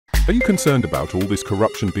Are you concerned about all this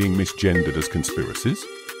corruption being misgendered as conspiracies?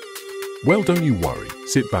 Well, don't you worry.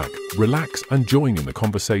 Sit back, relax, and join in the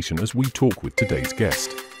conversation as we talk with today's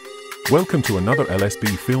guest. Welcome to another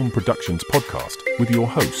LSB Film Productions podcast with your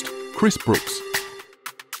host, Chris Brooks.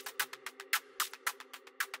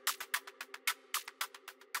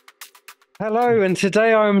 Hello, and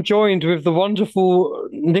today I am joined with the wonderful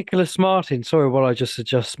Nicholas Martin. Sorry, while I just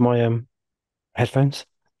adjust my headphones.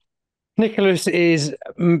 Nicholas is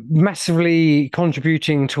massively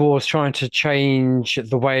contributing towards trying to change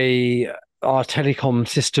the way our telecom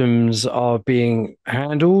systems are being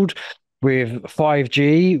handled with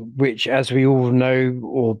 5G, which, as we all know,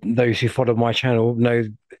 or those who follow my channel know,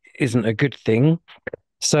 isn't a good thing.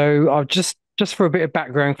 So I've just for a bit of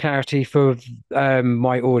background clarity for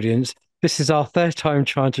my audience, this is our third time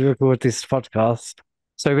trying to record this podcast.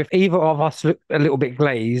 So if either of us look a little bit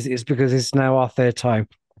glazed, it's because it's now our third time.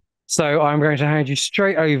 So I'm going to hand you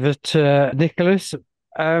straight over to Nicholas.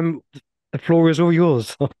 The floor is all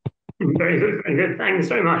yours. Very good, very good. Thanks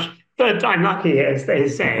very much. Third time lucky, as they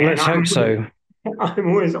say. Let's hope so. I'm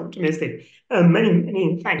always optimistic.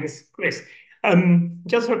 Many thanks, Chris.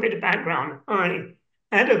 Just for a bit of background, I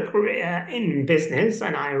had a career in business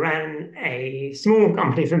and I ran a small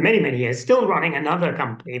company for many, many years, still running another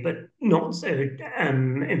company, but not so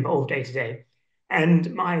involved day to day.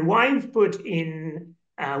 And my wife put in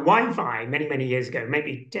Wi-Fi many, many years ago,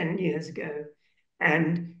 maybe 10 years ago.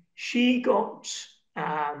 And she got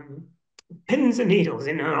pins and needles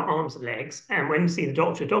in her arms and legs and went to see the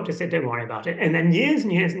doctor. The doctor said, don't worry about it. And then years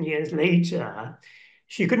and years and years later,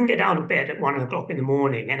 she couldn't get out of bed at 1 o'clock in the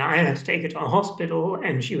morning. And I had to take her to a hospital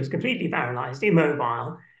and she was completely paralyzed,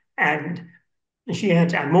 immobile. And she had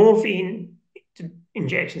to have morphine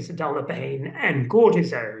injections to dull the pain and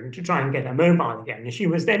cortisone to try and get her mobile again. And she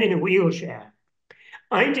was then in a wheelchair.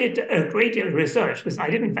 I did a great deal of research because I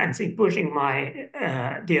didn't fancy pushing my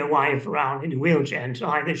dear wife around in a wheelchair until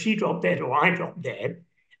either she dropped dead or I dropped dead.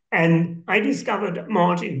 And I discovered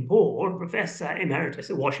Martin Paul, Professor Emeritus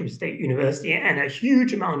at Washington State University, and a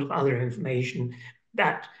huge amount of other information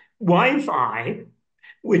that Wi-Fi,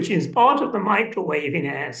 which is part of the microwave in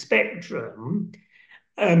air spectrum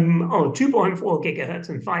of 2.4 gigahertz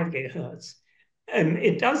and 5 gigahertz,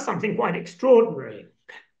 it does something quite extraordinary.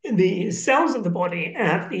 The cells of the body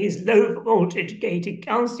have these low voltage gated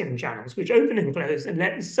calcium channels which open and close and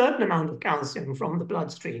let a certain amount of calcium from the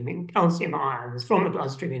bloodstream and calcium ions from the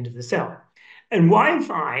bloodstream into the cell. And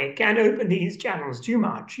Wi-Fi can open these channels too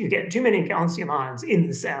much. You get too many calcium ions in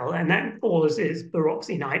the cell and that causes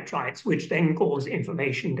peroxynitrites, which then cause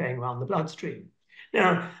inflammation going around the bloodstream.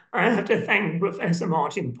 Now, I have to thank Professor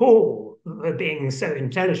Martin Paul for being so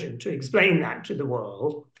intelligent to explain that to the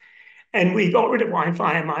world. And we got rid of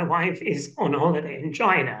Wi-Fi, and my wife is on holiday in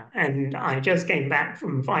China. And I just came back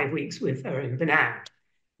from 5 weeks with her in Penang,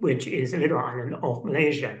 which is a little island off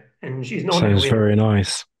Malaysia. And she's not. Sounds very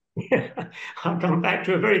nice. I'll come back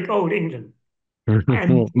to a very cold England.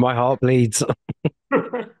 And my heart bleeds.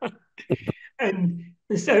 And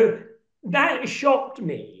so that shocked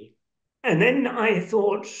me. And then I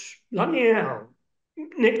thought, bloody hell,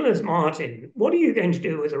 Nicholas Martin, what are you going to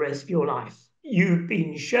do with the rest of your life? You've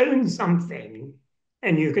been shown something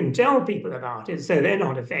and you can tell people about it so they're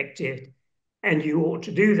not affected, and you ought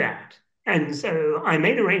to do that. And so I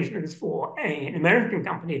made arrangements for an American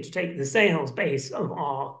company to take the sales base of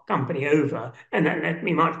our company over, and that left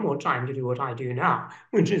me much more time to do what I do now,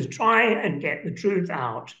 which is try and get the truth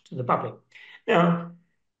out to the public. Now,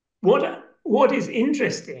 what is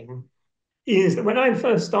interesting is that when I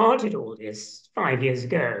first started all this 5 years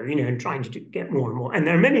ago, trying to get more and more, and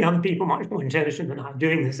there are many other people much more intelligent than I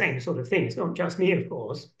doing the same sort of thing, it's not just me, of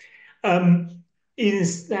course,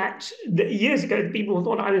 is that years ago, the people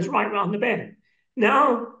thought I was right round the bend.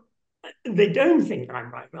 Now, they don't think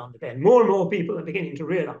I'm right round the bend. More and more people are beginning to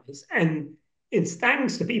realize, and it's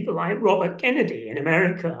thanks to people like Robert Kennedy in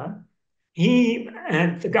America. He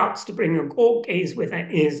had the guts to bring a court case with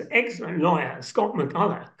his excellent lawyer, Scott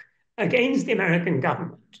McCulloch, against the American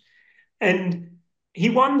government. And he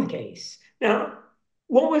won the case. Now,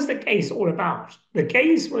 what was the case all about? The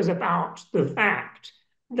case was about the fact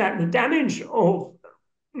that the damage of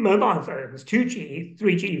mobile phones, 2G,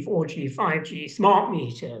 3G, 4G, 5G, smart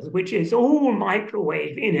meters, which is all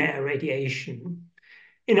microwave in-air radiation.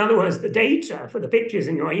 In other words, the data for the pictures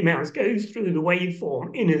in your emails goes through the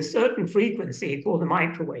waveform in a certain frequency called the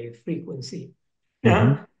microwave frequency.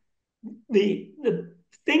 Now, the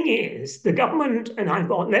thing is, the government, and I've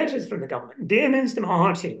got letters from the government, dear Mr.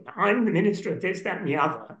 Martin, I'm the minister of this, that, and the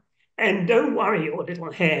other, and don't worry your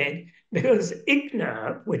little head, because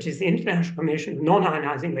ICNIRP, which is the International Commission of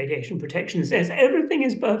Non-Ionizing Radiation Protection, says everything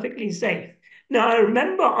is perfectly safe. Now, I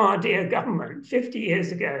remember our dear government 50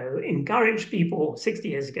 years ago encouraged people, 60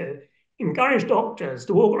 years ago, encouraged doctors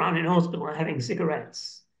to walk around in hospital having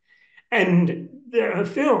cigarettes. And there are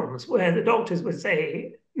films where the doctors would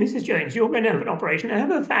say, Mrs. Jones, you're going to have an operation.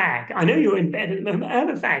 Have a fag. I know you're in bed at the moment. Have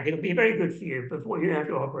a fag. It'll be very good for you before you have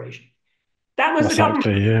your operation. That was the government.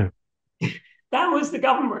 Exactly, yeah. That was the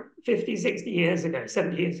government 50, 60 years ago,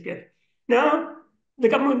 70 years ago. Now, the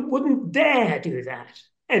government wouldn't dare do that.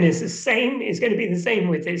 And it's going to be the same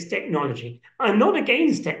with this technology. I'm not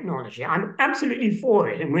against technology. I'm absolutely for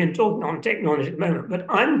it. And we're talking on technology at the moment, but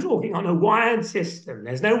I'm talking on a wired system.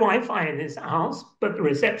 There's no Wi-Fi in this house, but the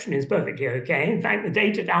reception is perfectly okay. In fact, the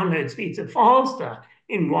data download speeds are faster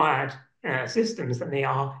in wired systems than they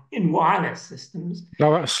are in wireless systems.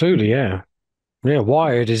 Oh, absolutely, yeah. Yeah,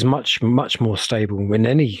 wired is much, much more stable in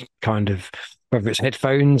any kind of, whether it's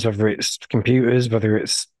headphones, whether it's computers, whether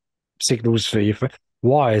it's signals for your phone.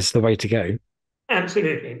 Wire's the way to go.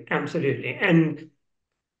 Absolutely, absolutely. And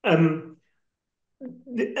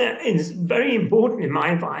it's very important in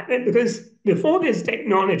my view, because before this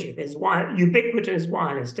technology, this ubiquitous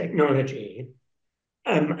wireless technology,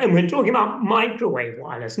 and we're talking about microwave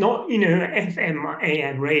wireless, not, FM or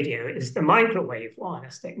AM radio. It's the microwave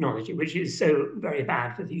wireless technology, which is so very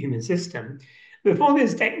bad for the human system. Before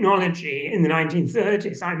this technology in the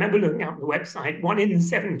 1930s, I remember looking up the website, 1 in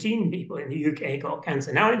 17 people in the UK got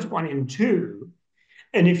cancer. Now it's 1 in 2.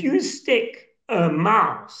 And if you stick a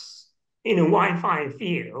mouse in a Wi-Fi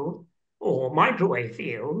field or microwave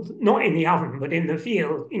field, not in the oven, but in the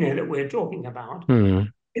field, that we're talking about,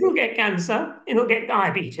 it'll get cancer, it'll get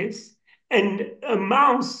diabetes, and a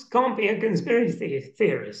mouse can't be a conspiracy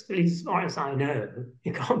theorist, at least as far as I know.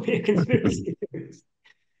 It can't be a conspiracy theorist.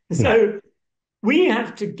 So we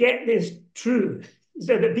have to get this truth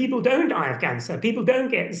so that people don't die of cancer, people don't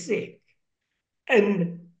get sick.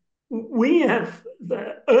 And we have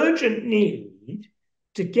the urgent need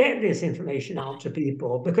to get this information out to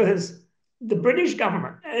people, because the British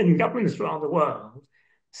government and governments throughout the world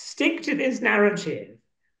stick to this narrative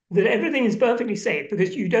that everything is perfectly safe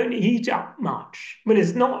because you don't heat up much. But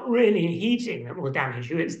it's not really heating that will damage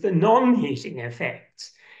you, it's the non-heating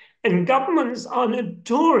effects. And governments are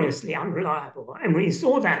notoriously unreliable. And we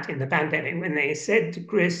saw that in the pandemic when they said to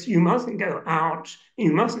Chris, you mustn't go out,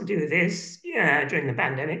 you mustn't do this during the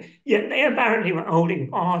pandemic. Yet they apparently were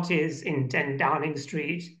holding parties in 10 Downing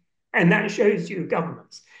Street. And that shows you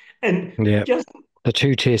governments. And just the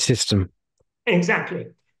two-tier system. Exactly.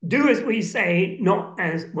 Do as we say, not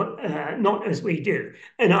as we do.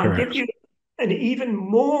 And I'll give you an even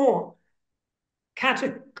more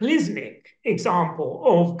cataclysmic example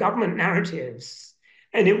of government narratives.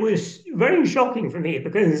 And it was very shocking for me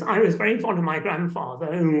because I was very fond of my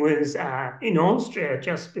grandfather, who was in Austria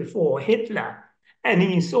just before Hitler. And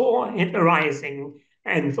he saw Hitler rising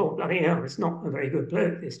and thought, bloody hell, it's not a very good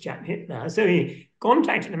bloke, this chap Hitler. So he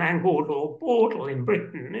contacted a man called Lord Bortle in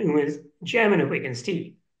Britain, who was chairman of Wigan's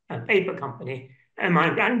Tea, a paper company. And my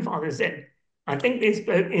grandfather said, I think this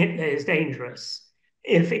bloke Hitler is dangerous.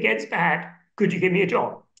 If it gets bad, could you give me a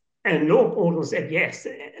job? And Lord Bortle said, yes.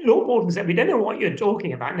 Lord Bortle said, we don't know what you're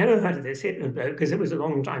talking about. Never heard of this Hitler bloke, because it was a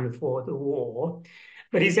long time before the war.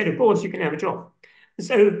 But he said, of course, you can have a job.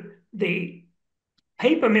 So the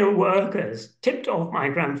paper mill workers tipped off my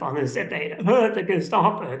grandfather and said they heard the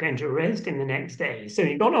Gestapo were going to arrest him the next day. So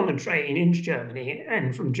he got on the train into Germany,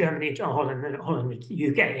 and from Germany to Holland, and Holland to the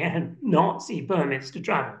UK, and Nazi permits to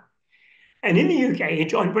travel. And in the UK, he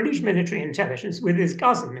joined British military intelligence with his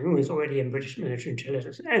cousin, who was already in British military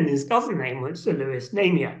intelligence, and his cousin's name was Sir Lewis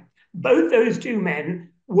Namier. Both those two men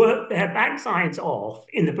worked their backsides off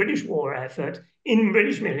in the British war effort in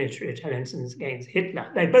British military intelligence against Hitler.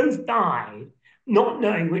 They both died, not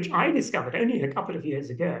knowing, which I discovered only a couple of years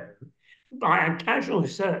ago, by a casual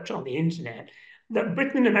search on the internet, that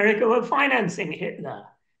Britain and America were financing Hitler.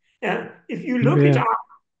 Now, if you look it up,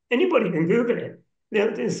 anybody can Google it.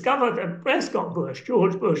 They'll discover that Prescott Bush,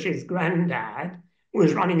 George Bush's granddad,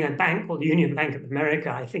 was running a bank called the Union Bank of America,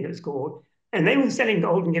 I think it was called, and they were selling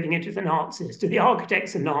gold and giving it to the Nazis, to the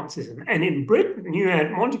architects of Nazism. And in Britain, you had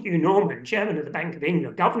Montague Norman, chairman of the Bank of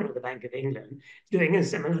England, governor of the Bank of England, doing a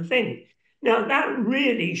similar thing. Now, that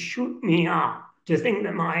really shook me up to think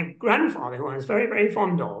that my grandfather, who I was very, very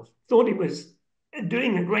fond of, thought he was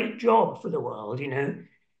doing a great job for the world,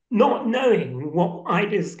 not knowing what I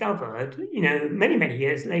discovered, many, many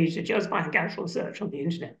years later, just by a casual search on the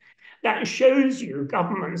internet. That shows you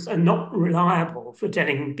governments are not reliable for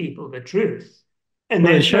telling people the truth. And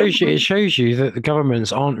it shows you that the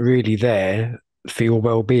governments aren't really there for your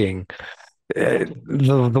well-being.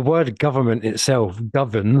 The word government itself,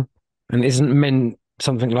 govern, and isn't meant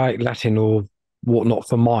something like Latin or whatnot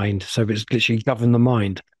for mind. So it's literally govern the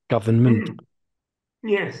mind, government. Mm.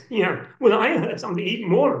 Yes, yeah. Well, I heard something even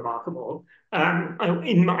more remarkable.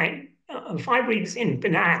 In my 5 weeks in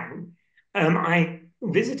Penang, I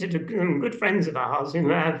visited good friends of ours who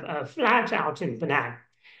have a flat out in Penang,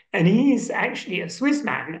 and he's actually a Swiss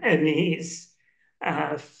man, and he's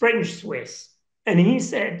French Swiss, and he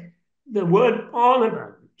said the word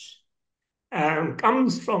parliament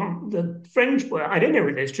comes from the French word. I don't know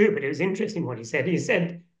whether it's true, but it was interesting what he said. He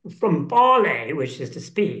said from parler, which is to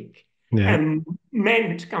speak, Yeah. and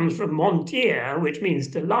ment comes from mentir, which means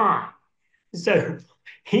to lie. So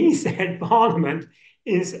he said Parliament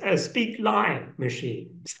is a speak lie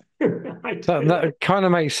machine. That kind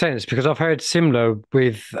of makes sense because I've heard similar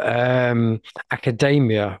with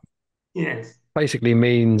academia. Yes, Basically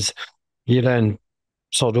means you learn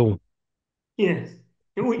sod all. yes.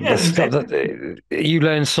 You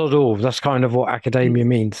learn sod all. That's kind of what academia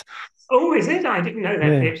means. Oh, is it? I didn't know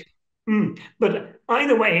that Yeah. bit. But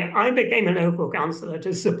either way, I became a local councillor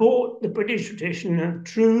to support the British tradition of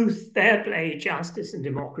truth, fair play, justice, and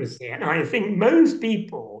democracy. And I think most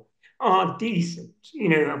people are decent. You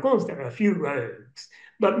know, of course, there are a few rogues,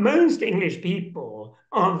 but most English people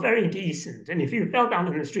are very decent. And if you fell down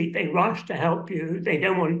in the street, they rush to help you. They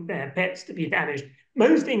don't want their pets to be damaged.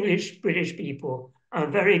 Most British people are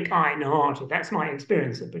very kind-hearted. That's my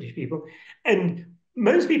experience of British people. And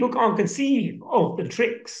most people can't conceive of the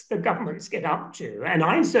tricks the governments get up to, and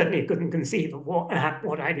I certainly couldn't conceive of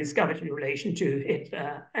what I discovered in relation to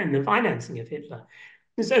Hitler and the financing of Hitler.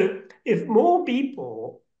 So if more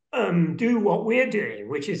people do what we're doing,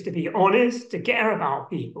 which is to be honest, to care about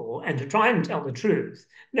people, and to try and tell the truth,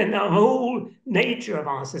 then the whole nature of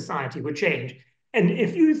our society would change. And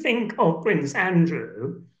if you think of Prince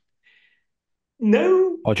Andrew,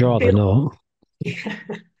 no I'd rather bill not.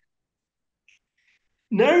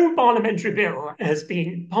 no parliamentary bill has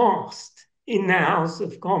been passed in the House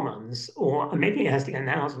of Commons, or maybe it has to go in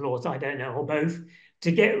the House of Lords, I don't know, or both,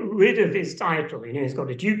 to get rid of his title. You know, he's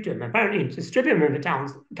got a dukedom. Apparently, to strip him of the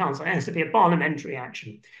council, it has to be a parliamentary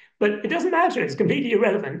action. But it doesn't matter, it's completely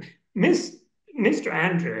irrelevant. Mr.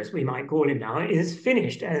 Andrew, as we might call him now, is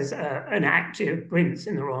finished as an active prince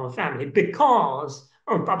in the royal family because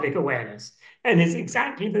of public awareness. And it's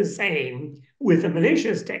exactly the same with the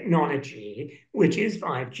malicious technology, which is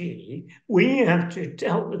 5G. We have to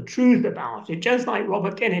tell the truth about it, just like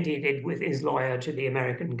Robert Kennedy did with his lawyer to the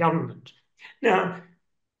American government. Now,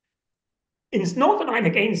 it's not that I'm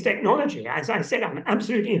against technology. As I said, I'm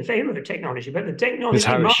absolutely in favor of technology, but the technology It's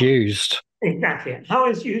how it's used. Exactly how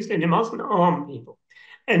it's used, and it mustn't harm people.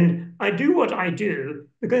 And I do what I do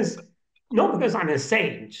not because I'm a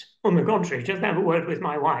saint. On the contrary, just have a word with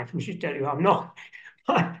my wife, and she'd tell you I'm not.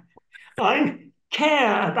 I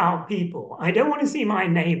care about people. I don't want to see my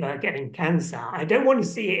neighbor getting cancer. I don't want to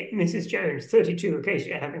see Mrs. Jones, 32,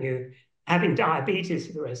 occasionally having diabetes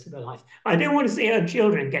for the rest of her life. I don't want to see her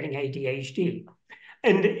children getting ADHD.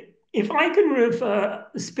 And if I can refer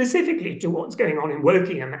specifically to what's going on in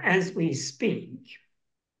Wokingham as we speak,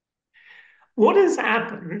 what has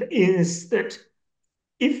happened is that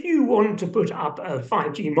if you want to put up a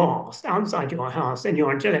 5G mast outside your house and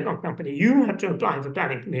you're a telecom company, you have to apply for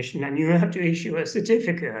planning permission and you have to issue a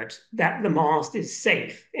certificate that the mast is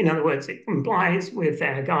safe. In other words, it complies with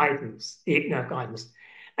their guidance, the ICNIRP guidance.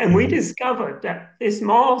 And we discovered that this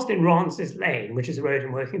mast in Rances Lane, which is a road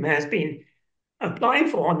in Wokingham, has been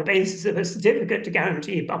applied for on the basis of a certificate to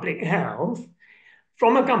guarantee public health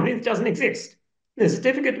from a company that doesn't exist. The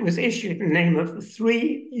certificate was issued in the name of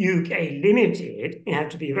 3 UK Limited. You have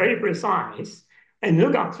to be very precise and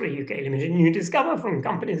look up 3 UK Limited, and you discover from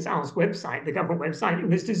Companies House website, the government website, it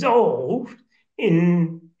was dissolved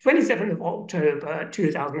in 27th of October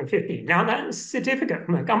 2015. Now, that certificate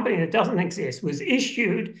from a company that doesn't exist was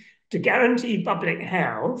issued to guarantee public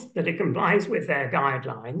health, that it complies with their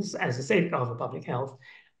guidelines as a safeguard for public health,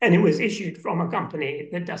 and it was issued from a company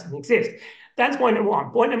that doesn't exist. That's point number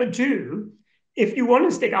one. Point number two, if you want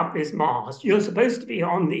to stick up this mast, you're supposed to be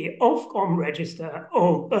on the Ofcom register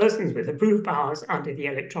of persons with approved powers under the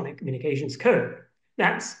Electronic Communications Code.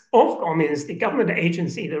 Ofcom is the government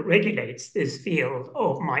agency that regulates this field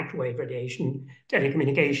of microwave radiation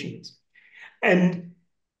telecommunications. And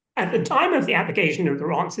at the time of the application of the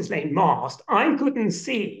Rances Lane mast, I couldn't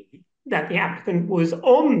see that the applicant was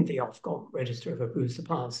on the Ofcom register of approved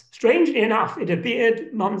suppliers. Strangely enough, it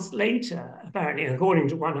appeared months later, apparently, according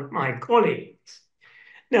to one of my colleagues.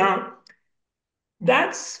 Now,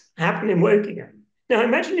 that's happened in Wokingham. Now,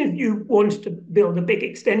 imagine if you wanted to build a big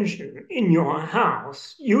extension in your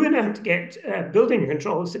house, you would have to get a building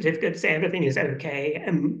control certificate to say everything is okay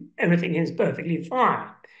and everything is perfectly fine.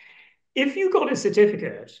 If you got a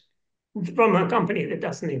certificate from a company that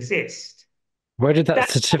doesn't exist, Where did that that,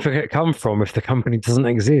 certificate come from if the company doesn't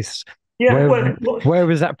exist? yeah, Where well, where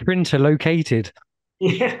was that printer located?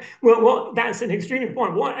 yeah, well, that's an extreme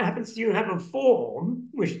point. What happens is you have a form,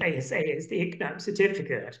 which they say is the ICNAP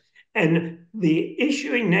certificate, and the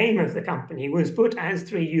issuing name of the company was put as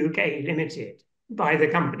 3UK Limited by the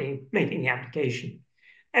company making the application.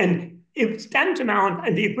 And it's tantamount,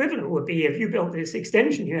 and the equivalent would be if you built this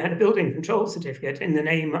extension, you had a building control certificate in the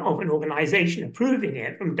name of an organization approving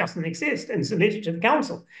it from doesn't exist and submitted to the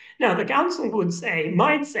council. Now, the council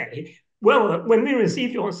might say, well, when we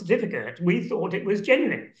received your certificate, we thought it was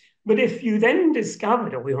genuine. But if you then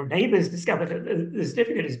discovered, or your neighbors discovered that the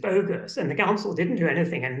certificate is bogus and the council didn't do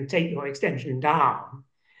anything and take your extension down,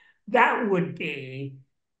 that would be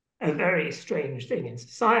a very strange thing in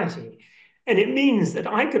society. And it means that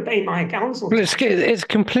I could pay my council Well, tax. it's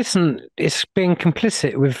complicit. It's being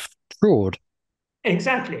complicit with fraud.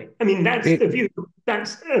 Exactly. I mean, that's It, the view.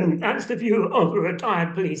 That's the view of a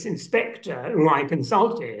retired police inspector who I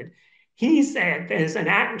consulted. He said there's an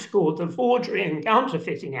act called the Forgery and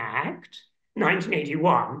Counterfeiting Act,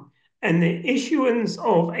 1981, and the issuance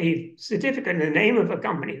of a certificate in the name of a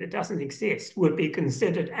company that doesn't exist would be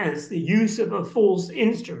considered as the use of a false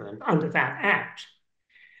instrument under that act.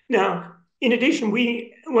 Now, in addition,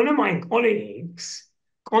 one of my colleagues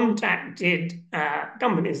contacted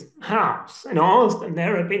Companies House and asked them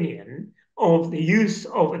their opinion of the use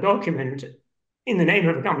of a document in the name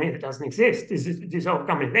of a company that doesn't exist. This is a dissolved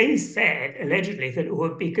company. They said allegedly that it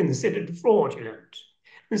would be considered fraudulent.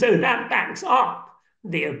 And so that backs up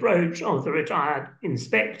the approach of the retired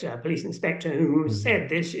police inspector, who said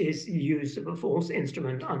this is the use of a false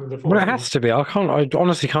instrument under the well, it Forgery. has to be. I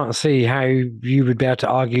honestly can't see how you would be able to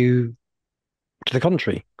argue to the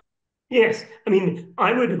contrary. Yes, I mean,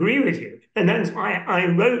 I would agree with you. And that's why I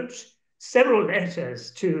wrote several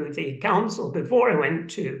letters to the council before I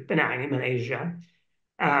went to Penang in Malaysia,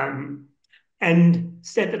 um, and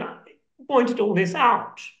said that I pointed all this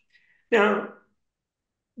out. Now,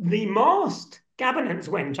 the mast cabinets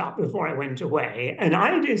went up before I went away, and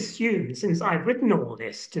I'd assumed, since I'd written all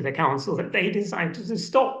this to the council, that they decided to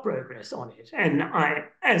stop progress on it. And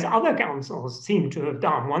as other councils seem to have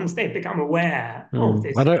done once they've become aware of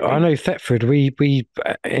this. I know Thetford. We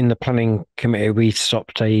in the planning committee we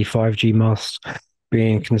stopped a 5G mast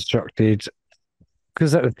being constructed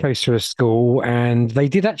because that was close to a school, and they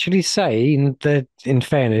did actually say, in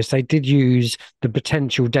fairness, they did use the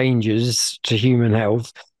potential dangers to human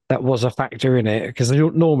health. That was a factor in it because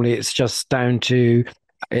normally it's just down to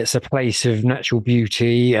it's a place of natural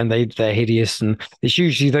beauty and they're hideous, and it's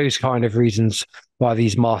usually those kind of reasons why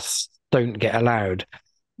these masts don't get allowed.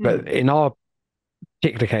 But in our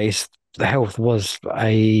particular case, the health was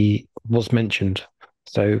mentioned.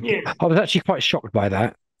 So Yeah. I was actually quite shocked by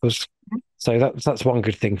that. So that's one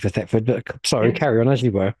good thing for Thetford. But sorry, Yes. carry on as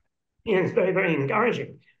you were. Yeah, it's very, very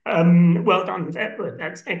encouraging. Well done, Thetford.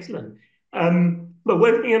 That's excellent. But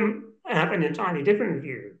Wokingham have an entirely different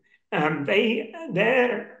view. And when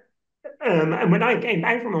I came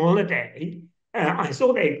back from holiday, I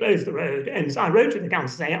saw they closed the road, and so I wrote to the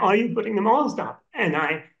council saying, "Are you putting the mast up?" And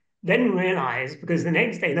I then realised because the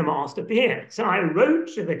next day the mast appeared, so I wrote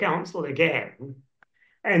to the council again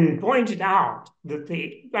and pointed out that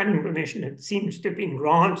the planning permission had seemed to have been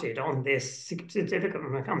granted on this certificate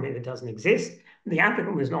from a company that doesn't exist. The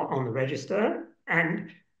applicant was not on the register,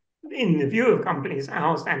 and in the view of Companies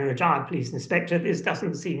House and a retired police inspector, this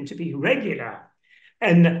doesn't seem to be regular.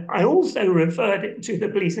 And I also referred it to the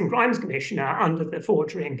Police and Crimes Commissioner under the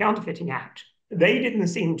Forgery and Counterfeiting Act. They didn't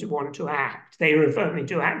seem to want to act. They referred me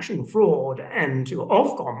to Action Fraud and to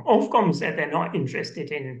Ofcom. Ofcom said they're not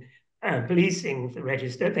interested in policing the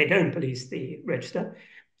register. They don't police the register.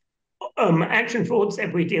 Action Fraud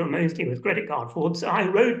said we deal mostly with credit card fraud. So I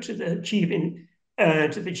wrote to the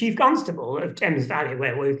chief constable of Thames Valley,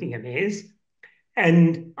 where Wokingham is,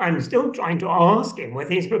 and I'm still trying to ask him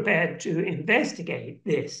whether he's prepared to investigate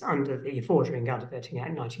this under the Forgery and Counterfeiting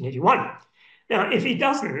Act 1981. Now, if he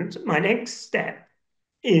doesn't, my next step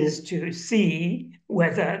is to see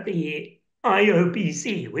whether the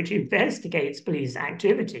IOPC, which investigates police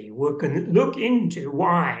activity, can look into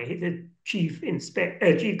why the chief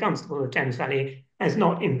constable of Thames Valley has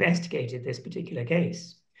not investigated this particular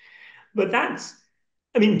case. But I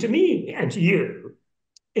mean, to me and to you,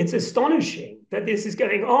 it's astonishing that this is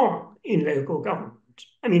going on in local government.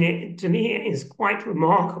 I mean, to me, it is quite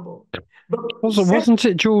remarkable But Wasn't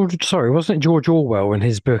it George? Sorry, wasn't it George Orwell in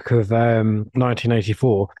his book of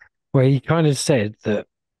 1984, where he kind of said that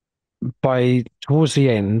by towards the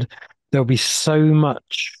end there'll be so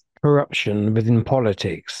much corruption within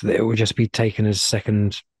politics that it will just be taken as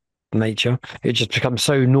second nature. It just becomes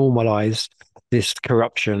so normalized, this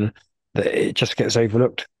corruption, that it just gets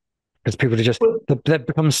overlooked because people are just they've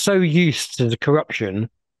become so used to the corruption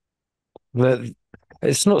that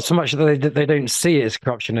it's not so much that they don't see it as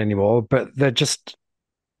corruption anymore, but they're just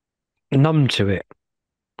numb to it.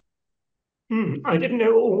 I didn't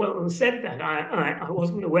know Orwell said that. I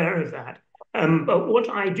wasn't aware of that. But what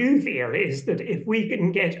I do feel is that if we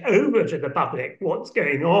can get over to the public what's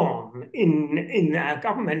going on in our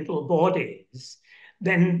governmental bodies,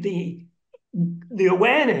 then the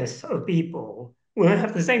awareness of people will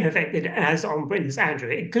have the same effect as on Prince Andrew.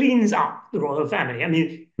 It cleans up the royal family. I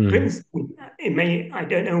mean, Prince, I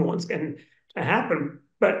don't know what's going to happen,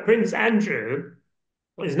 but Prince Andrew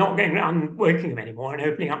is not going around Wokingham anymore and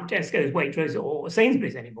opening up Tesco's, Waitrose, or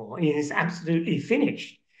Sainsbury's anymore. He is absolutely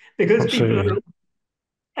finished because people Absolutely.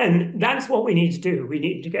 are, and that's what we need to do. We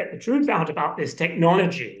need to get the truth out about this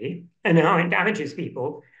technology and how it damages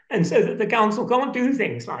people, and so that the council can't do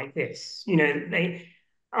things like this.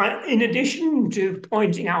 In addition to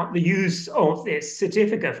pointing out the use of this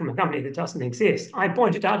certificate from a company that doesn't exist, I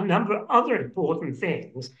pointed out a number of other important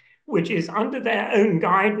things, which is under their own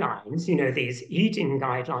guidelines, these heating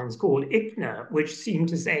guidelines called ICNA, which seem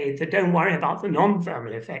to say that don't worry about the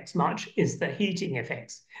non-thermal effects much, it's the heating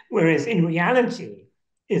effects. Whereas in reality,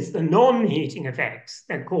 it's the non-heating effects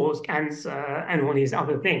that cause cancer and all these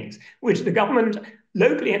other things, which the government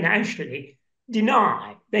locally and nationally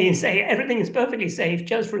deny. They say everything is perfectly safe,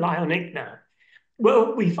 just rely on ICNA.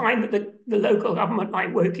 Well, we find that the local government,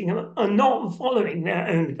 like Wokingham, are not following their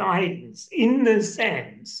own guidance in the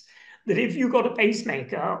sense that if you've got a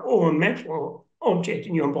pacemaker or a metal object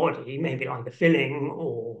in your body, maybe like a filling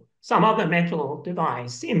or some other metal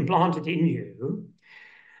device implanted in you,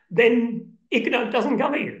 then ICNA doesn't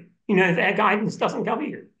cover you. Their guidance doesn't cover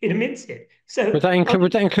you. It omits it. So Would that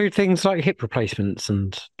include things like hip replacements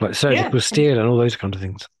and like yeah, surgical steel and all those kind of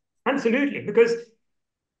things? absolutely. Because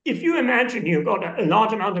if you imagine you've got a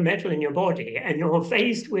large amount of metal in your body and you're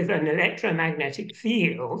faced with an electromagnetic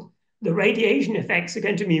field, the radiation effects are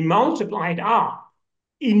going to be multiplied up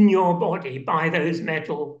in your body by those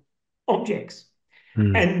metal objects.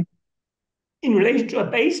 And in relation to a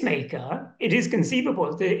pacemaker, it is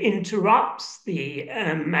conceivable that it interrupts the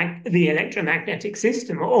electromagnetic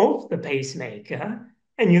system of the pacemaker,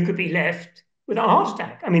 and you could be left with a heart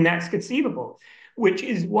attack. I mean, that's conceivable, which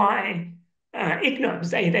is why ICNA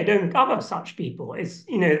say they don't cover such people. It's,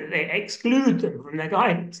 they exclude them from their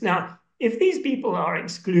guidance. Now, if these people are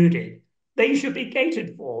excluded, they should be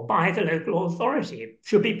catered for by the local authority,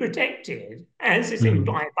 should be protected, as is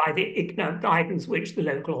implied by the ICNA guidance which the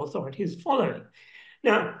local authority is following.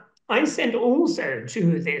 Now, I sent also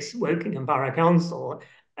to this Wokingham Borough Council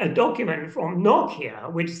a document from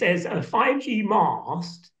Nokia which says a 5G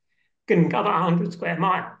mast can cover 100 square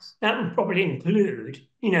miles. That would probably include,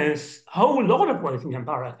 a whole lot of Wokingham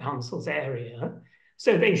Borough Council's area.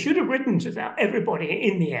 So they should have written to everybody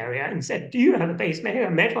in the area and said, do you have a pacemaker, a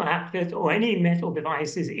metal outlet, or any metal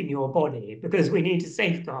devices in your body? Because we need to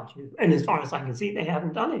safeguard you. And as far as I can see, they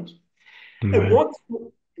haven't done it. No. And what's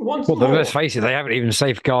Well, more, let's face it, they haven't even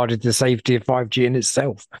safeguarded the safety of 5G in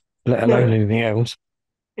itself, let alone no, anything else.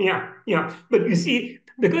 yeah. But you see,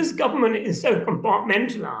 because government is so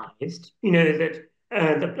compartmentalized, that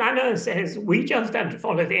the planner says we just have to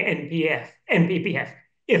follow the NPPF.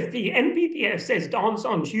 If the NPPF says dance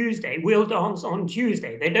on Tuesday, we'll dance on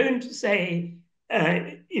Tuesday. They don't say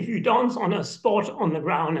if you dance on a spot on the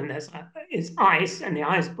ground and it's ice and the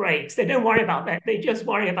ice breaks, they don't worry about that. They just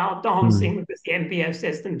worry about dancing because the NPPF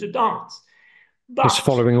says them to dance. Just But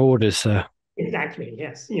following orders, sir. exactly,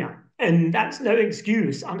 yes, yeah. And that's no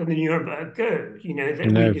excuse under the Nuremberg Code, that we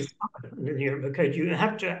No. discovered under the Nuremberg Code.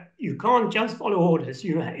 You can't just follow orders.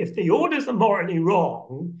 If the orders are morally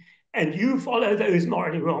wrong and you follow those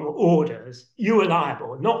morally wrong orders, you are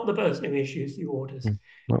liable, not the person who issues the orders. So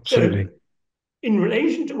Absolutely. in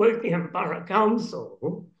relation to Wokingham Borough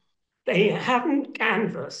Council, they haven't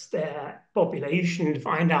canvassed their population to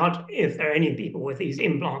find out if there are any people with these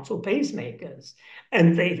implants or pacemakers.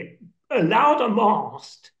 And they've allowed a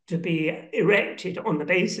mast to be erected on the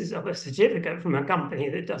basis of a certificate from a company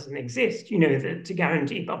that doesn't exist, to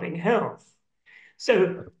guarantee public health.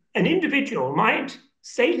 So an individual might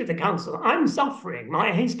say to the council, I'm suffering,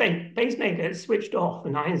 my pacemaker is switched off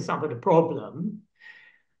and I suffered a problem.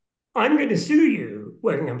 I'm going to sue you,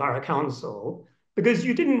 Wokingham Borough Council, because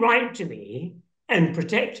you didn't write to me and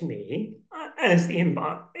protect me as the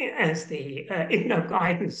ICNOC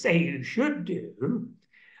guidance say you should do.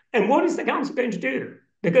 And what is the council going to do?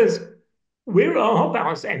 Because Wira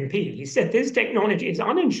Hobhouse MP said this technology is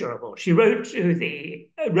uninsurable. She wrote to the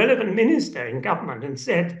relevant minister in government and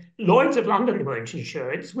said, Lloyds of London won't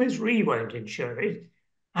insure it, Swiss Re won't insure it.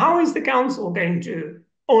 How is the council going to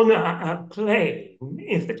honour a claim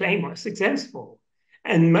if the claim was successful?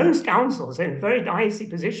 And most councils are in very dicey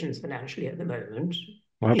positions financially at the moment.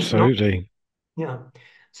 Absolutely. Yeah.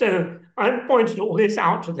 So I pointed all this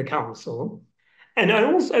out to the council. And I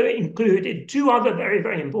also included two other very,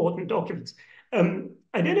 very important documents. I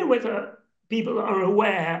don't know whether people are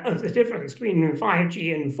aware of the difference between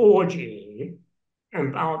 5G and 4G,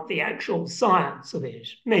 about the actual science of it.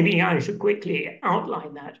 Maybe I should quickly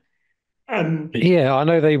outline that. Yeah, I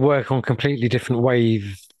know they work on completely different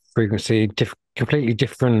wave frequency, completely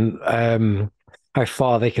different how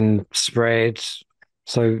far they can spread.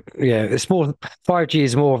 So yeah, it's more 5G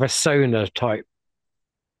is more of a sonar type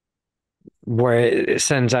where it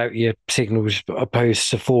sends out your signals opposed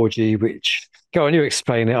to 4G, which go on, you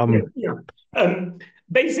explain it.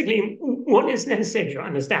 Basically, what is necessary to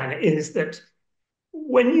understand is that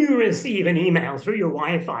when you receive an email through your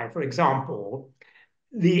Wi-Fi, for example,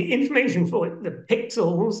 the information for the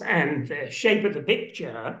pixels and the shape of the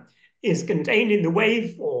picture is contained in the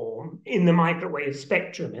waveform in the microwave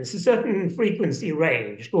spectrum. It's a certain frequency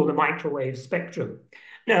range called the microwave spectrum.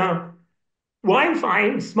 Now,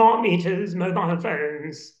 Wi-Fi, smart meters, mobile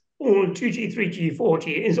phones, all 2G, 3G,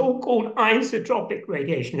 4G is all called isotropic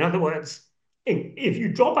radiation. In other words, if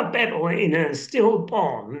you drop a pebble in a still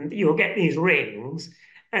pond, you'll get these rings,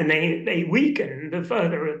 and they weaken the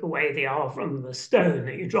further away they are from the stone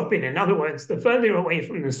that you drop in. In other words, the further away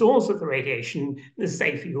from the source of the radiation, the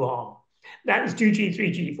safer you are. That's 2G,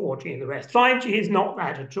 3G, 4G, and the rest. 5G is not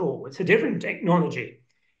that at all. It's a different technology.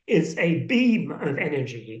 It's a beam of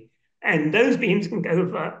energy, and those beams can go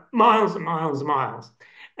for miles and miles and miles.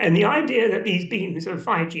 And the idea that these beams of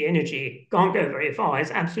 5G energy can't go very far is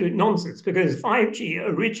absolute nonsense, because 5G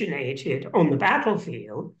originated on the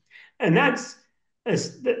battlefield, and that's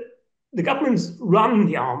the governments run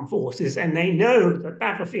the armed forces, and they know that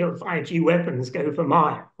battlefield 5G weapons go for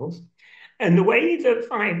miles. And the way that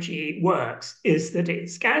 5G works is that it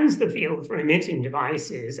scans the field for emitting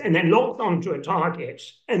devices and then locks onto a target.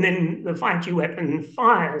 And then the 5G weapon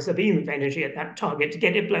fires a beam of energy at that target to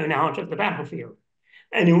get it blown out of the battlefield.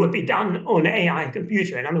 And it would be done on AI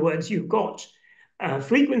computer. In other words, you've got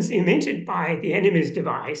frequency emitted by the enemy's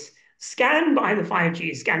device, scanned by the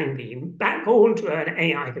 5G scanning beam, backhauled to an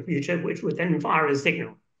AI computer, which would then fire a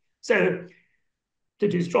signal. So to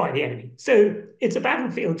destroy the enemy. So it's a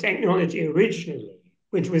battlefield technology originally,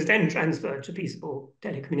 which was then transferred to peaceable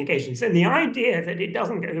telecommunications. And the idea that it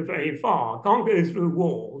doesn't go very far, can't go through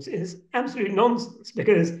walls, is absolute nonsense,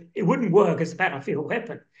 because it wouldn't work as a battlefield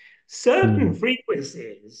weapon. Certain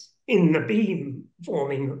frequencies in the beam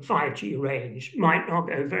forming 5G range might not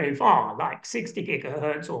go very far, like 60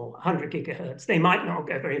 gigahertz or 100 gigahertz. They might not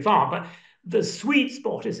go very far, but the sweet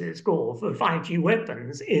spot, as it's called, for 5G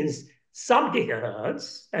weapons is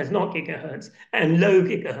sub-gigahertz, as not gigahertz, and low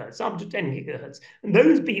gigahertz, up to 10 gigahertz. And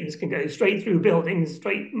those beams can go straight through buildings,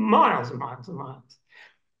 straight miles and miles and miles.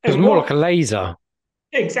 It's more like a laser.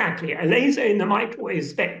 Exactly, a laser in the microwave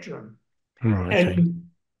spectrum. And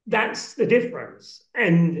that's the difference.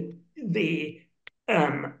 And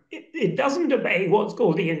it doesn't obey what's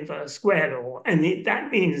called the inverse square law. And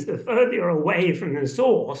that means the further away from the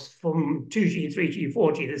source, from 2G, 3G,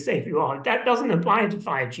 4G, the safer you are. That doesn't apply to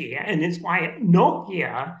 5G. And it's why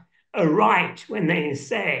Nokia are right when they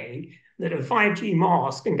say that a 5G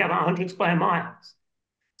mast can cover 100 square miles.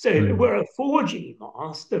 So if we're a 4G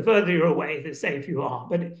mast, the further you're away, the safer you are.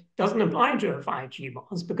 But it doesn't apply to a 5G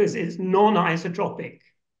mast because it's non-isotropic.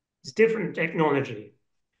 It's different technology.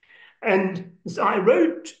 And so I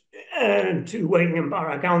wrote to Wokingham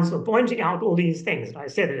Borough Council pointing out all these things. And I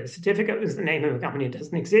said that a certificate was the name of a company that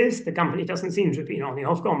doesn't exist. The company doesn't seem to have been on the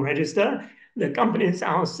Ofcom register. The Companies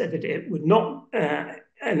House said that it would not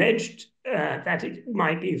alleged that it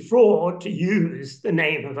might be fraud to use the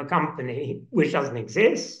name of a company which doesn't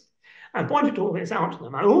exist. I pointed all this out to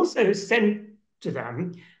them. I also sent to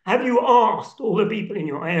them, have you asked all the people in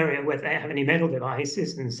your area whether they have any medical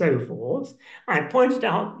devices and so forth? I pointed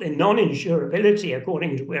out the non-insurability,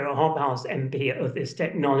 according to Wira Hobhouse MP, of this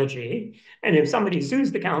technology. And if somebody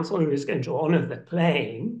sues the council, who is going to honor the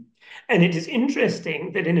claim? And it is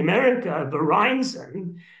interesting that in America,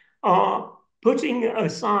 Verizon are putting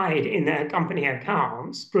aside in their company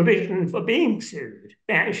accounts provision for being sued.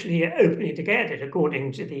 They actually openly declared it,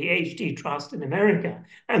 according to the HD Trust in America.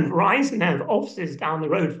 And Verizon have offices down the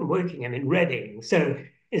road from Wokingham in Reading. So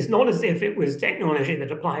it's not as if it was technology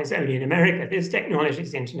that applies only in America. This technology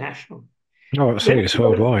is international. Oh, so it's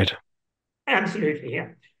worldwide. Absolutely, yeah.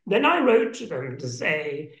 Then I wrote to them to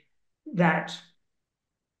say that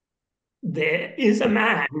there is a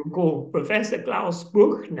man called Professor Klaus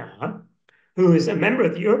Buchner, who is a member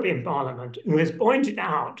of the European Parliament, who has pointed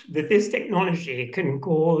out that this technology can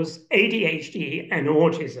cause ADHD and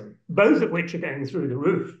autism, both of which are going through the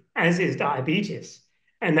roof, as is diabetes.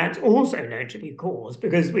 And that's also known to be caused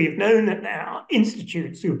because we've known that there are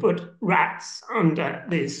institutes who put rats under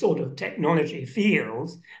this sort of technology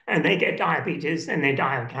fields, and they get diabetes and they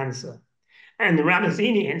die of cancer. And the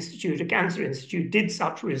Ramazzini Institute, a cancer institute, did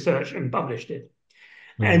such research and published it.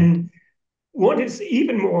 And what is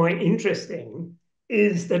even more interesting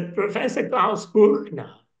is that Professor Klaus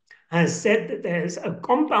Buchner has said that there's a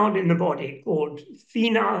compound in the body called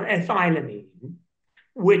phenylethylamine,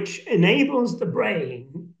 which enables the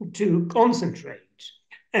brain to concentrate,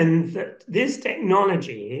 and that this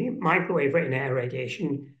technology, microwave ray and air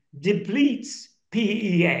radiation, depletes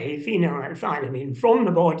PEA, phenylethylamine, from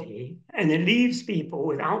the body, and it leaves people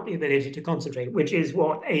without the ability to concentrate, which is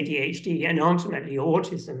what ADHD and ultimately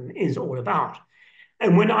autism is all about.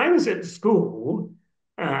 And when I was at school,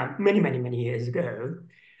 many years ago,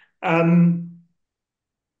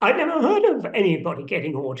 I'd never heard of anybody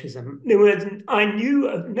getting autism. I knew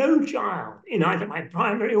of no child in either my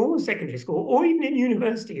primary or secondary school, or even in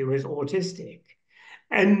university, who was autistic.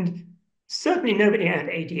 And certainly nobody had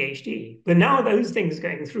ADHD. But now those things are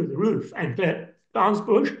going through the roof. And Klaus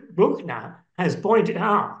Buchner has pointed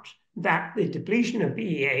out that the depletion of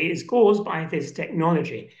PEA is caused by this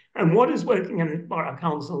technology. And what has Wokingham Borough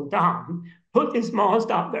Council done? Put this mast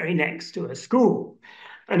up very next to a school.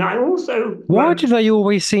 And I also... Why do they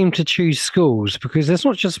always seem to choose schools? Because it's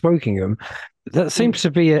not just Wokingham. That seems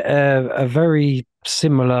to be a very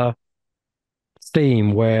similar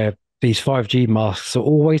theme where these 5G masks are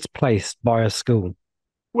always placed by a school.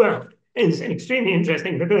 Well, it's extremely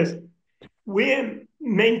interesting because we're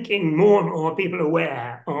making more and more people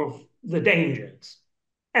aware of the dangers.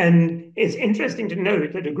 And it's interesting to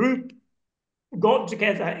note that a group got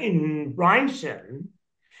together in Brighton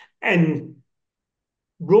and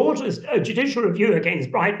brought a judicial review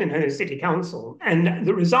against Brighton and Hove City Council. And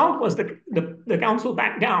the result was that the council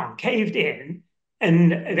backed down, caved in,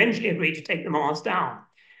 and eventually agreed to take the mast down.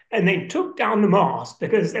 And they took down the mast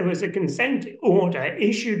because there was a consent order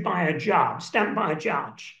issued by a judge, stamped by a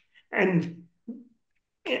judge. And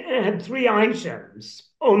it had 3 items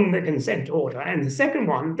on the consent order. And the second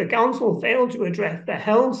one, the council failed to address the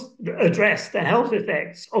health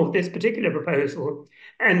effects of this particular proposal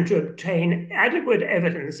and to obtain adequate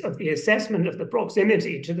evidence of the assessment of the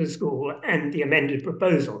proximity to the school and the amended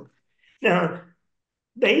proposal. Now,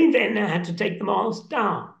 they then had to take the mast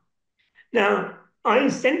down. Now, I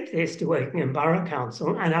sent this to Wokingham Borough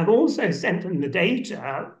Council, and I've also sent them the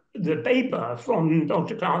data, the paper from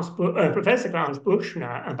Professor Klaus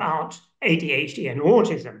Buchner about ADHD and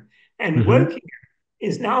autism. And Wokingham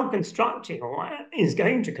is now constructing, or is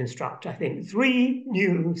going to construct, I think, 3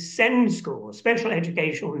 new SEND schools, special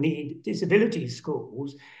educational need disability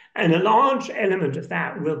schools. And a large element of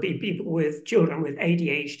that will be people with children with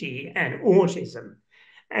ADHD and autism.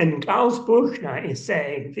 And Klaus Buchner is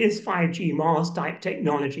saying this 5G mast type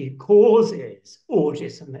technology causes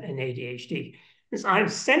autism and ADHD. So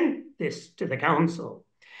I've sent this to the council,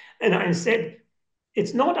 and I said,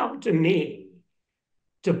 it's not up to me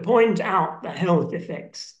to point out the health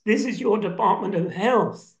effects. This is your Department of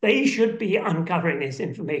Health. They should be uncovering this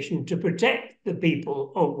information to protect the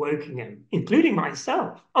people of Wokingham, including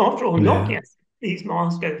myself. After all, not yet. These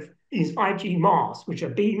 5G masts, which are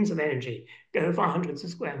beams of energy, go for hundreds of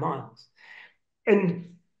square miles.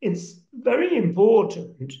 And it's very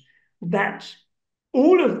important that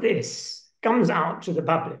all of this comes out to the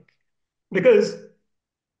public, because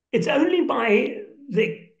it's only by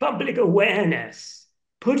the public awareness,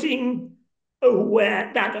 putting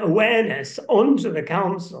that awareness onto the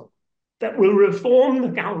council, that will reform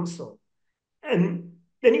the council. And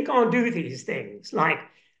then you can't do these things.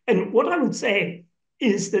 And what I would say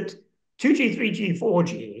is that 2G, 3G,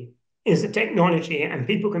 4G is a technology, and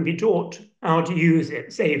people can be taught how to use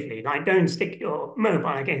it safely. Like, don't stick your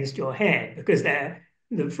mobile against your head, because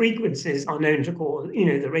the frequencies are known to cause,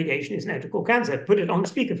 the radiation is known to cause cancer. Put it on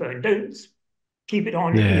speakerphone. Don't keep it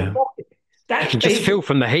on in your pocket. You can just feel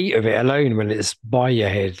from the heat of it alone when it's by your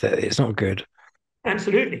head that it's not good.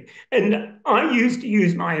 Absolutely. And I used to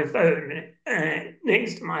use my phone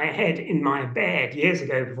next to my head in my bed years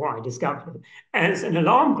ago before I discovered it as an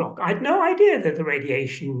alarm clock. I had no idea that the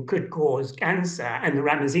radiation could cause cancer, and the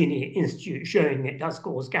Ramazzini Institute showing it does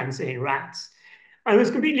cause cancer in rats. I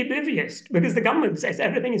was completely oblivious because the government says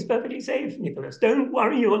everything is perfectly safe, Nicholas. Don't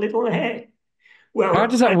worry your little head. How Well,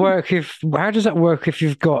 does that work if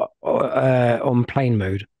you've got on plane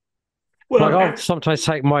mode? Like well, I'll sometimes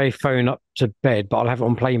take my phone up to bed, but I'll have it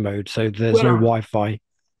on plane mode, so there's no well, Wi-Fi.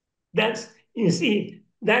 you see,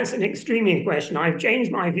 that's an extremely question. I've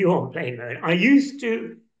changed my view on plane mode. I used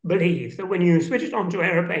to believe that when you switch it onto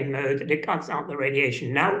airplane mode, that it cuts out the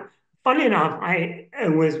radiation. Now, funny enough, I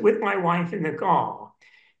was with my wife in the car.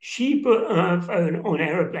 She put her phone on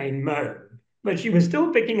airplane mode, but she was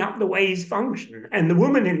still picking up the Waze function. And the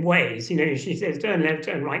woman in Waze, she says turn left,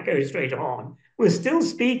 turn right, go straight on, was still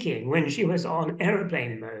speaking when she was on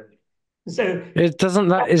airplane mode. So, It doesn't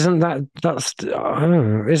that isn't that that's I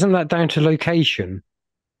don't know, isn't that down to location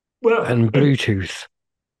well, and Bluetooth?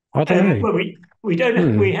 I don't know. Well, we don't have,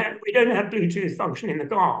 Hmm. we don't have Bluetooth function in the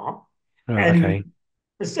car, Oh, okay.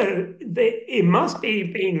 and so it must be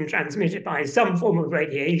being transmitted by some form of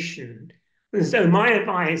radiation. And so my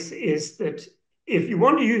advice is that if you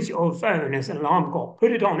want to use your phone as an alarm clock,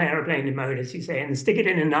 put it on airplane mode, as you say, and stick it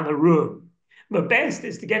in another room. But best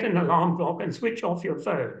is to get an alarm clock and switch off your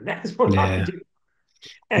phone. That's what I Yeah. do.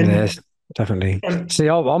 Yes, And definitely. um, See,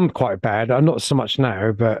 I'm quite bad. I'm not so much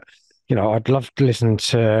now, but I'd love to listen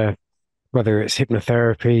to whether it's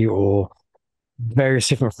hypnotherapy or various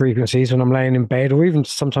different frequencies when I'm laying in bed, or even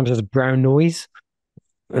sometimes there's brown noise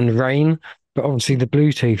and rain. But obviously, the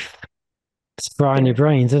Bluetooth, it's frying your yeah,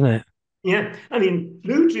 brains, isn't it? yeah, I mean,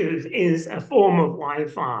 Bluetooth is a form of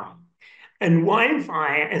Wi-Fi. And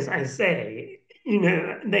Wi-Fi, as I say,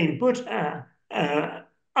 they put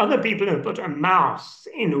other people have put a mouse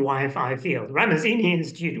in a Wi-Fi field. Ramazzini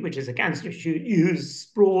Institute, which is a cancer institute, used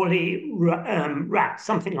sprawly rats,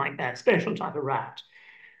 something like that, special type of rat.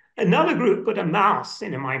 Another group put a mouse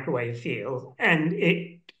in a microwave field, and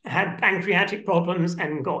it had pancreatic problems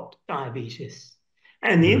and got diabetes.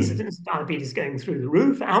 And the Mm, incidence of diabetes going through the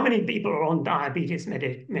roof. How many people are on diabetes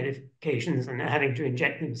medications and are having to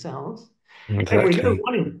inject themselves? And we know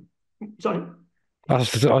exactly. sorry, I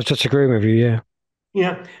was just agreeing with you. Yeah.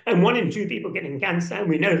 yeah, and 1 in 2 people getting cancer. And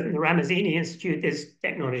we know from the Ramazzini Institute this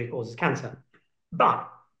technology causes cancer. But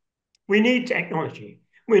we need technology.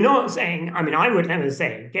 We're not saying, I mean, I would never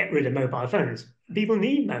say get rid of mobile phones. People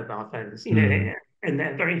need mobile phones, Mm. and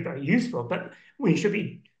they're very, very useful, but we should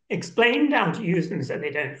be explained how to use them so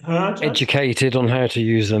they don't hurt us. Educated on how to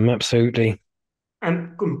use them. Absolutely. I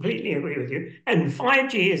completely agree with you. And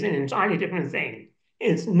 5G is an entirely different thing.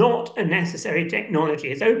 It's not a necessary technology.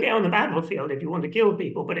 It's okay on the battlefield if you want to kill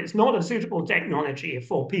people, but it's not a suitable technology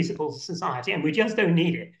for peaceable society, and we just don't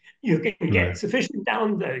need it. You can No. get sufficient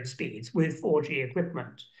download speeds with 4G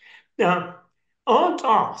equipment. Now, our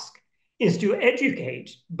task is to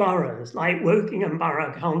educate boroughs like Wokingham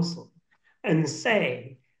Borough Council and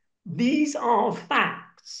say, these are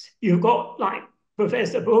facts. You've got like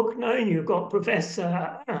Professor Buchner, you've got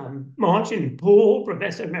Professor Martin Paul,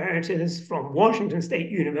 Professor Emeritus from Washington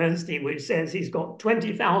State University, which says he's got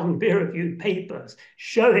 20,000 peer-reviewed papers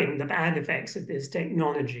showing the bad effects of this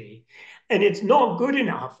technology. And it's not good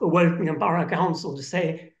enough for Wokingham Borough Council to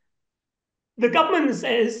say, the government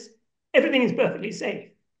says everything is perfectly safe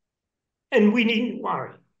and we needn't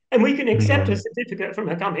worry. And we can accept a No. certificate from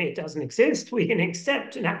a company that doesn't exist. We can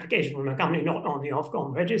accept an application from a company not on the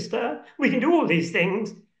Ofcom register. We can do all these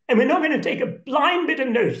things. And we're not going to take a blind bit of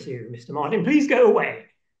notice of you, Mr. Martin. Please go away.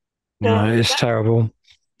 No, Now, it's terrible. It's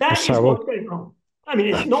that is terrible. what's going on. I mean,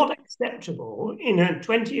 it's not acceptable in a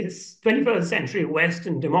 21st century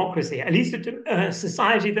Western democracy, at least a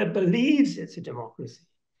society that believes it's a democracy.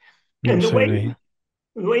 And Absolutely.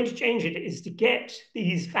 the way to change it is to get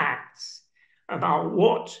these facts about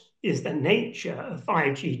what is the nature of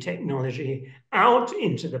 5G technology out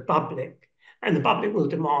into the public, and the public will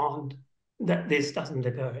demand that this doesn't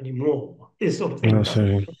occur anymore. This sort of thing doesn't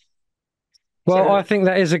Absolutely. occur. Well, So, I think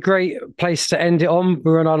that is a great place to end it on.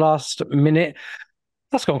 We're in our last minute.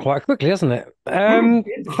 That's gone quite quickly, hasn't it?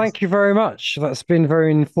 it does. Thank you very much. That's been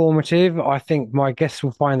very informative. I think my guests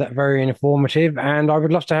will find that very informative, and I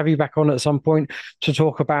would love to have you back on at some point to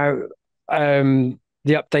talk about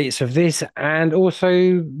the updates of this and also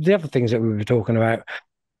the other things that we were talking about.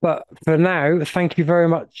 But for now, thank you very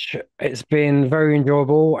much. It's been very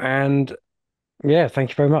enjoyable, and yeah, thank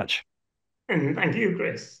you very much. And thank you,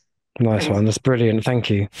 Chris. Nice Thanks. one. That's brilliant. Thank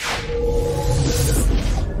you.